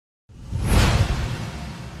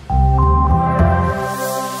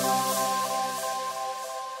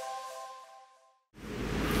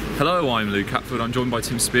Hello, I'm Luke Hatfield. I'm joined by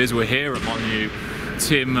Tim Spiers. We're here at Molineux.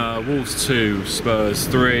 Tim, Wolves 2, Spurs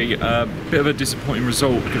 3. Bit of a disappointing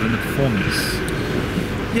result given the performance.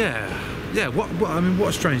 Yeah. What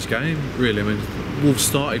a strange game, really. I mean, Wolves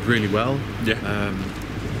started really well. Yeah.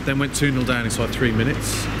 Then went 2-0 down inside 3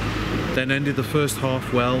 minutes. Then ended the first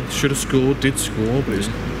half well. Should have scored, did score, but it was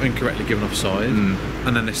incorrectly given offside.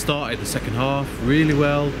 And then they started the second half really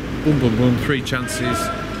well. Boom, boom, boom. 3 chances.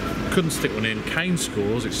 Couldn't stick one in. Kane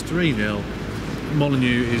scores. It's 3-0.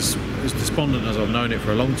 Molineux is as despondent as I've known it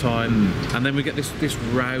for a long time. And then we get this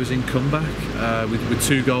rousing comeback with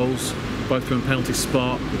 2 goals, both from a penalty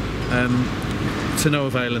spot. To no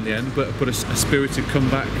avail in the end, but a spirited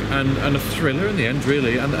comeback and a thriller in the end,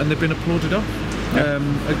 really. And they've been applauded off.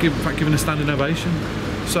 In fact, given a standing ovation.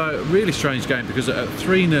 So really strange game, because at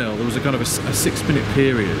 3-0 there was a kind of a 6-minute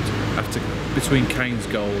period between Kane's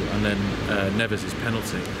goal and then Neves'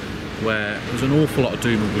 penalty, where there was an awful lot of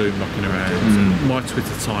doom and gloom knocking around. My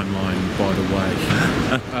Twitter timeline, by the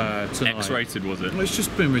way, X-rated, was it? It's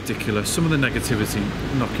just been ridiculous. Some of the negativity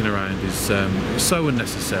knocking around is so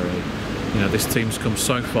unnecessary. You know, this team's come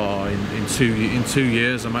so far in 2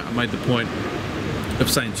 years. I made the point of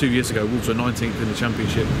saying 2 years ago Wolves were 19th in the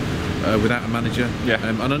Championship without a manager.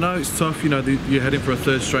 And I know it's tough, you know, you're heading for a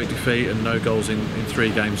 3rd straight defeat and no goals in 3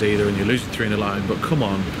 games either, and you're losing 3-0 alone, but come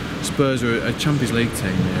on, Spurs are a Champions League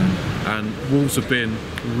team, and Wolves have been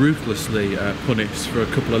ruthlessly punished for a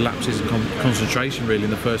couple of lapses in concentration, really,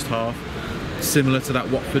 in the first half, similar to that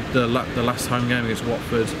Watford, the last home game against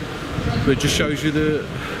Watford. But it just shows you the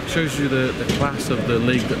class of the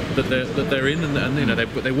league that they're in, and you know,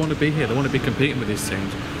 they want to be here, they want to be competing with these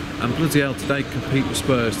teams. And bloody hell, today compete with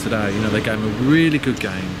Spurs today. You know, they gave them a really good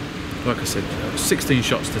game. Like I said, 16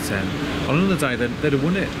 shots to 10. On another day, they'd have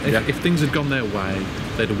won it. If things had gone their way,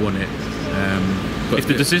 they'd have won it. But if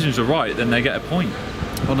the decisions are right, then they get a point.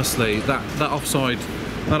 Honestly, that offside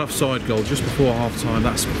goal just before half time,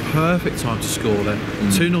 that's perfect time to score. They're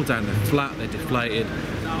 2-0 down, they're flat, they're deflated.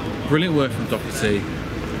 Brilliant work from Doherty.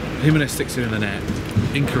 Jimenez sticks it in the net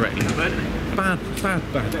incorrectly. Bad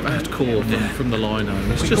call from the line.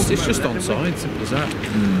 It's just onside, simple as that.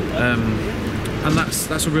 And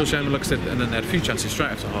that's a real shame. Like I said, and then they had a few chances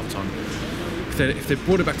straight after half time. If they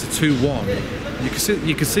brought it back to 2-1,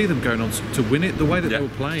 you could see them going on to win it. The way that they were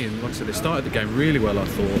playing, like I said, they started the game really well. I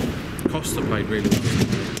thought Costa played really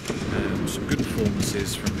well. Some good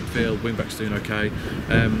performances from midfield, wing-backs doing okay.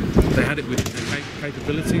 They had it with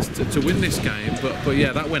capabilities to win this game, but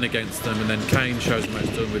yeah, that went against them, and then Kane shows them how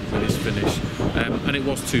it's done with his finish, and it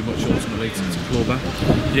was too much ultimately to claw back.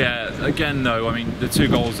 Yeah, again though, I mean, the 2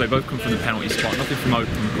 goals, they both come from the penalty spot, nothing from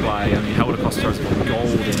open play. I mean, Helder Costa has got a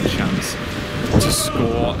golden chance to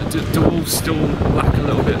score. Do Wolves still lack a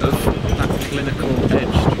little bit of that clinical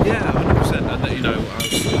edge? Yeah, 100%. And you know,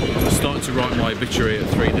 I was starting to write my obituary at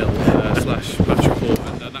 3-0 slash match report,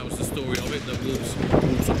 and that was the story of it, that Wolves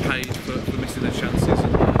were paid for missing their chances.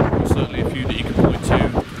 And there were certainly a few that you could point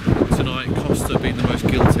to tonight. Costa being the most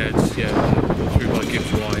gilt-edged, through by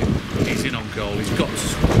Gibbs White. He's in on goal. He's got to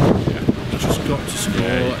score. He's just got to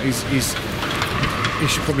score. He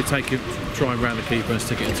should probably try and round the keeper and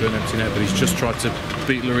stick it into an empty net, but he's just tried to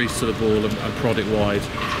beat Lloris to the ball and prod it wide.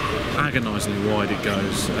 Agonisingly wide it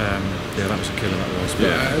goes. That was a killer, that was.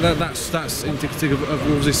 But that's indicative of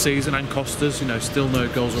Wolves this season, and Costa's. You know, still no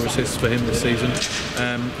goals or assists for him this season,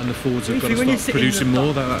 and the forwards have got to start producing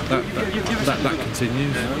more. That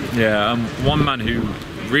continues. One man who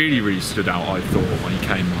really stood out, I thought, when he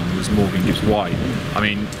came on, was Morgan Gibbs White. I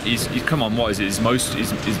mean, he's come on. What is it? His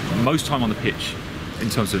most time on the pitch in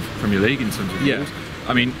terms of Premier League, in terms of goals.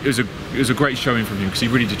 I mean, it was a great showing from him, because he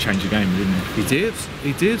really did change the game, didn't he?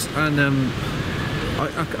 He did, and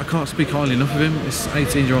I can't speak highly enough of him. This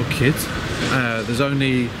 18-year-old kid. There's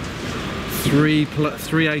only three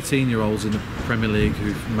 18-year-olds in the Premier League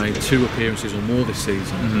who've made 2 appearances or more this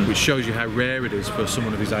season, which shows you how rare it is for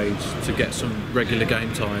someone of his age to get some regular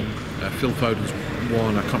game time. Phil Foden's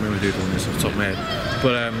one. I can't remember who the other one is off the top of my head,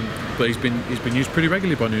 but he's been used pretty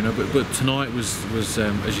regularly by Nuno. But tonight was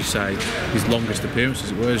as you say, his longest appearance,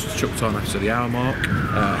 as it were. Just chucked on after the hour mark,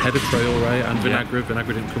 ahead of Traoré and Vinagre.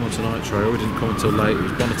 Vinagre didn't come on tonight. Traoré didn't come until late. It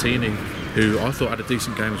was Bonatini, who I thought had a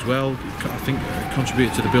decent game as well. I think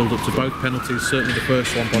contributed to the build-up to both penalties. Certainly the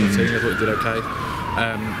first one, Bonatini, I thought he did okay.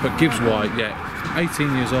 But Gibbs White,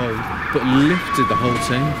 18 years old, but lifted the whole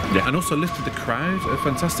team, and also lifted the crowd. A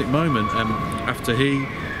fantastic moment after he'd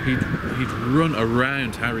run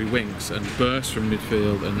around Harry Winks and burst from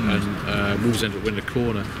midfield, and Wolves ended up winning a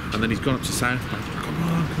corner, and then he's gone up to Southbank.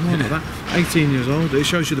 oh, come on, like that. 18 years old. It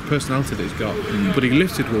shows you the personality that he's got. But he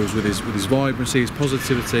lifted Wolves with his vibrancy, his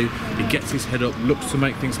positivity. He gets his head up, looks to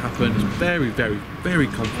make things happen. He's very, very, very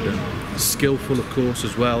confident. Skillful, of course,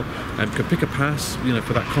 as well. Can pick a pass, you know,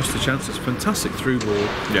 for that Costa chance. It's fantastic through ball.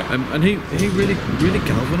 Yeah. And he really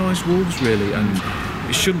galvanised Wolves, really. And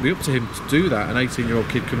it shouldn't be up to him to do that, an 18-year-old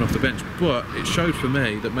kid coming off the bench. But it showed for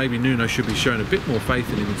me that maybe Nuno should be showing a bit more faith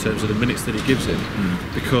in him in terms of the minutes that he gives him,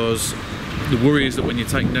 because the worry is that when you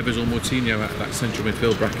take Neves or Moutinho out of that central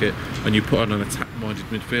midfield bracket and you put on an attack-minded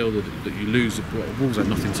midfielder, that you lose. Wolves had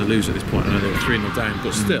nothing to lose at this point. I know they were 3-0 down,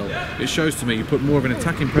 but still, it shows to me you put more of an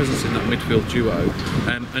attacking presence in that midfield duo,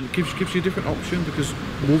 and it gives you a different option, because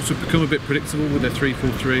Wolves have become a bit predictable with their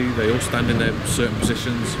 3-4-3. They all stand in their certain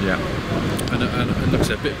positions. Yeah. And like I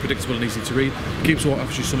said, a bit predictable and easy to read. Gibbs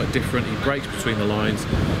offers you something different. He breaks between the lines.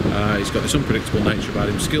 He's got this unpredictable nature about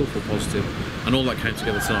him, skillful, positive, and all that came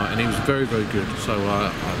together tonight. And he was very, very good. So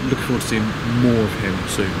I'm looking forward to seeing more of him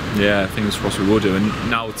soon. Yeah, fingers crossed we will do. And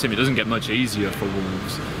now, Tim, it doesn't get much easier for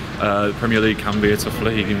Wolves. The Premier League can be a tough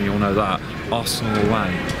league, and you all know that. Arsenal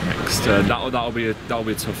away next. That'll be a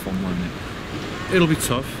tough one, won't it? It'll be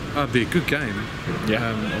tough. It'll be a good game. Yeah.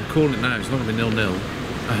 I'm calling it now. It's not going to be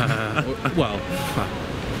 0-0. Well,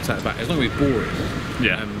 I'll take it back. It's not going to be boring.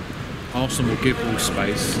 Yeah. Arsenal will give Wolves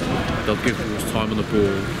space. They'll give Wolves time on the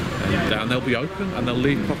ball, and they'll be open, and they'll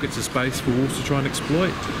leave pockets of space for Wolves to try and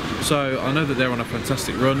exploit. So I know that they're on a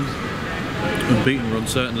fantastic run. Unbeaten run,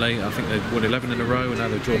 certainly. I think they've won 11 in a row, and now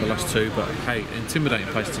they've drawn the last 2. But hey, intimidating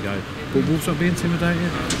place to go. But Wolves won't be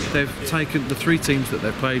intimidated. They've taken the 3 teams that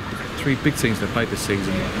they've played, 3 big teams they've played this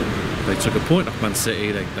season. They took a point off Man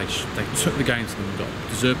City. They took the game to them and got a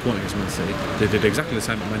deserved point against Man City. They did exactly the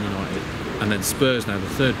same at Man United. And then Spurs, now the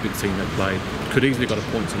 3rd big team they've played, could easily got a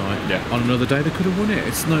point tonight. Yeah. On another day, they could have won it.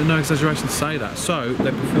 It's no exaggeration to say that. So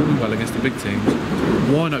they're performing well against the big teams.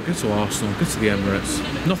 Why not go to Arsenal, go to the Emirates?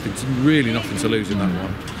 Really nothing to lose in that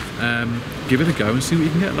one. Give it a go and see what you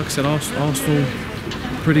can get. Like I said, Arsenal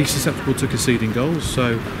pretty susceptible to conceding goals.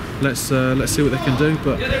 So let's see what they can do.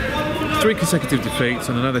 But 3 consecutive defeats,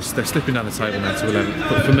 and I know they're slipping down the table now to 11th.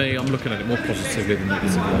 But for me, I'm looking at it more positively than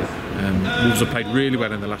negatively. Wolves have played really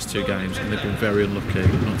well in the last 2 games, and they've been very unlucky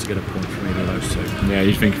not to get a point from either of those 2. Yeah,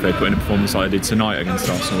 you'd think if they put in a performance like they did tonight against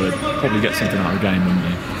Arsenal, they'd probably get something out of the game, wouldn't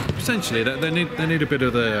they? Potentially, they need a bit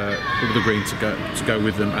of the green to go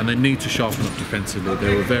with them, and they need to sharpen up defensively.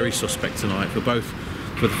 They were very suspect tonight for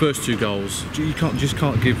the first 2 goals. You just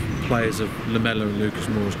can't give players of Lamela and Lucas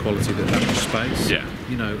Moura's quality that much space. Yeah.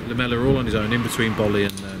 You know, Lamela all on his own in between Bolly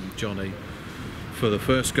and Johnny for the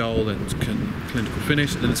first goal, and clinical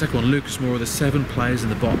finish. And then the second one, Lucas Moura, there's 7 players in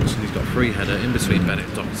the box, and he's got a free header in between Bennett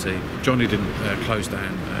and Doherty. Johnny didn't close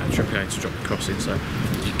down Trippier to drop the cross in, so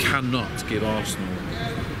you cannot give Arsenal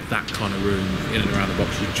that kind of room in and around the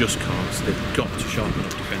box. You just can't. So they've got to sharpen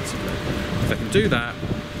up defensively. If they can do that,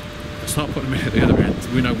 start putting them in at the other end.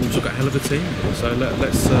 We know Wolves have got a hell of a team, so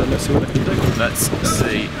let's see what they can do. Let's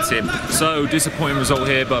see, Tim. So, disappointing result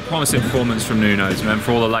here, but a promising performance from Nuno's. Remember,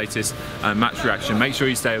 for all the latest match reaction, make sure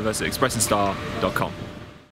you stay with us at expressandstar.com.